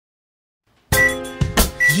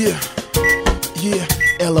Yeah, yeah,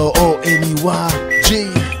 L-O-O-N-E-Y-G.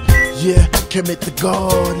 Yeah, commit to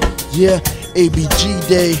God. Yeah, ABG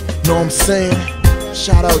Day, know what I'm saying?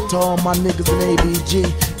 Shout out to all my niggas in ABG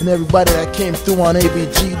and everybody that came through on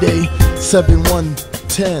ABG Day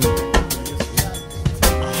 7-1-10.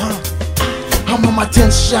 I'm on my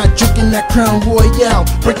 10th shot, drinking that Crown Royale,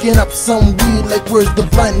 breaking up some weed like where's the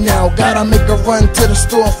blunt now? Gotta make a run to the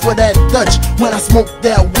store for that Dutch. When I smoke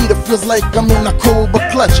that weed, it feels like I'm in a Cobra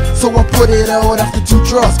clutch. So I put it out after 2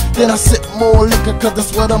 draws, then I sip more liquor, cause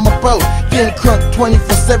that's what I'm about. Getting crunk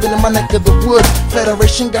 24/7 in my neck of the woods.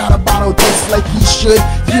 Federation got a bottle just like he should.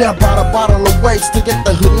 Yeah, I bought a bottle of whites to get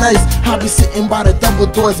the hood nice. I be sitting by the double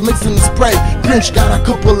doors mixing the Sprite. Grinch got a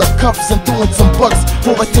couple of cups and throwing some bucks.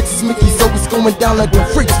 Over Texas Mickey's always going down like a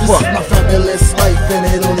freak. This is my fabulous life and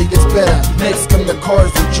it only gets better. Next come the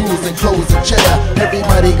cars and jewels and clothes and cheddar.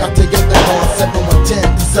 Everybody got together on 7-1-10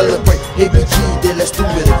 to celebrate ABG Day. Let's do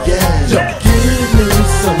it again. Yo, give me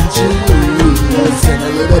some juice and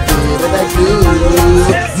a little bit of that good.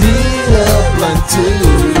 Need a blunt too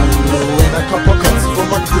and a couple cups for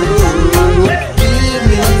my crew. Give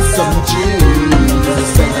me some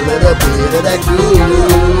juice and a little bit of that good.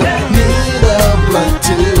 Need a blunt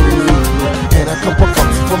too and a couple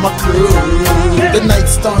cups for my crew. The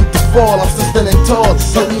night's starting to fall, I'm still standing tall.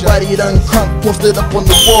 Everybody done crunk, posted up on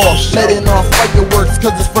the wall, letting off fireworks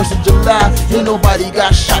cause it's 1st of July. Ain't nobody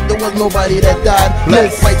got shot, there was nobody that died. No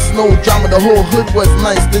fights, no drama, the whole hood was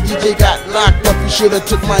nice. The DJ got locked up, he should've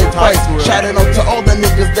took my advice. Shout out to all the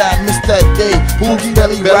niggas that missed that day. Boogie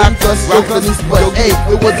Belly rocked us, but hey,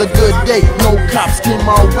 it was a good day. No cops came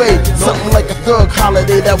our way, something like a thug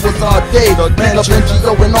holiday, that was our day. Man up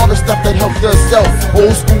NGO and all the stuff that helped us out.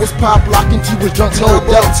 Old school was pop, lock and T was drunk, no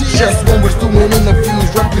doubt. Just when we're doing interviews,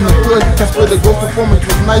 repping the good. That's where the gold performance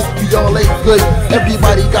was nice, we all ate good.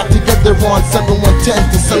 Everybody got together on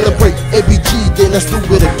 7-1-10 to celebrate ABG Day. Let's do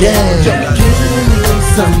it again. Yo, give me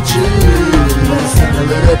some juice and a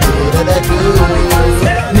little bit of that good.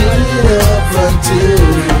 Need a blunt too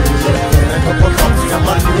and a couple cups for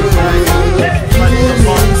my crew. Give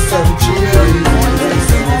me some juice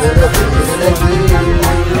and a little bit of that good.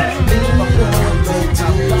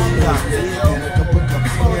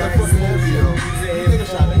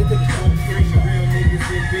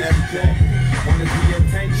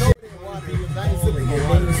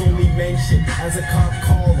 As a cop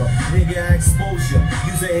caller, nigga exposure,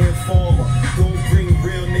 use an informer. Don't bring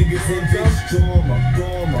real niggas in, bitch, dormer.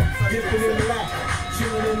 Dipping in the lap,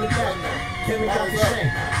 chilling in the back. Kevin got the shank,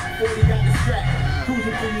 40 got the strap.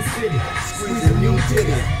 Cruising through the city, squeezing new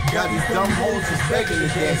titty. Got these dumb hoes just begging to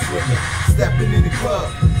dance with me. Stepping in the club,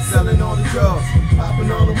 selling all the drugs.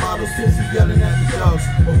 Popping all the models, tipsy, yelling at the dogs.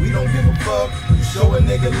 But we don't give a fuck, you show a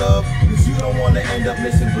nigga love. Cause you don't wanna end up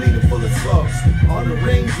missing bleeding full of slugs. On the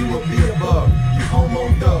rings, you will be above. You homo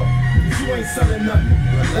dub, cause you ain't selling nothing.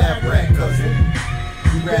 You're a lab rat, cousin.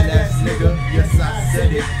 You rat ass nigga, yes I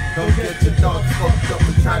said it. Don't get your thoughts fucked up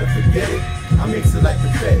and try to forget it. I mix it like the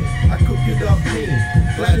Fed, I cook it up mean.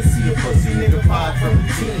 Glad to see a pussy nigga fired from the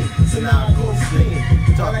team. So now I go clean.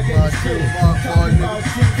 Talk about shit, fuck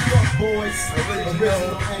boys,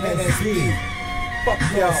 original NSB. Fuck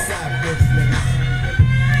y'all side bitch niggas.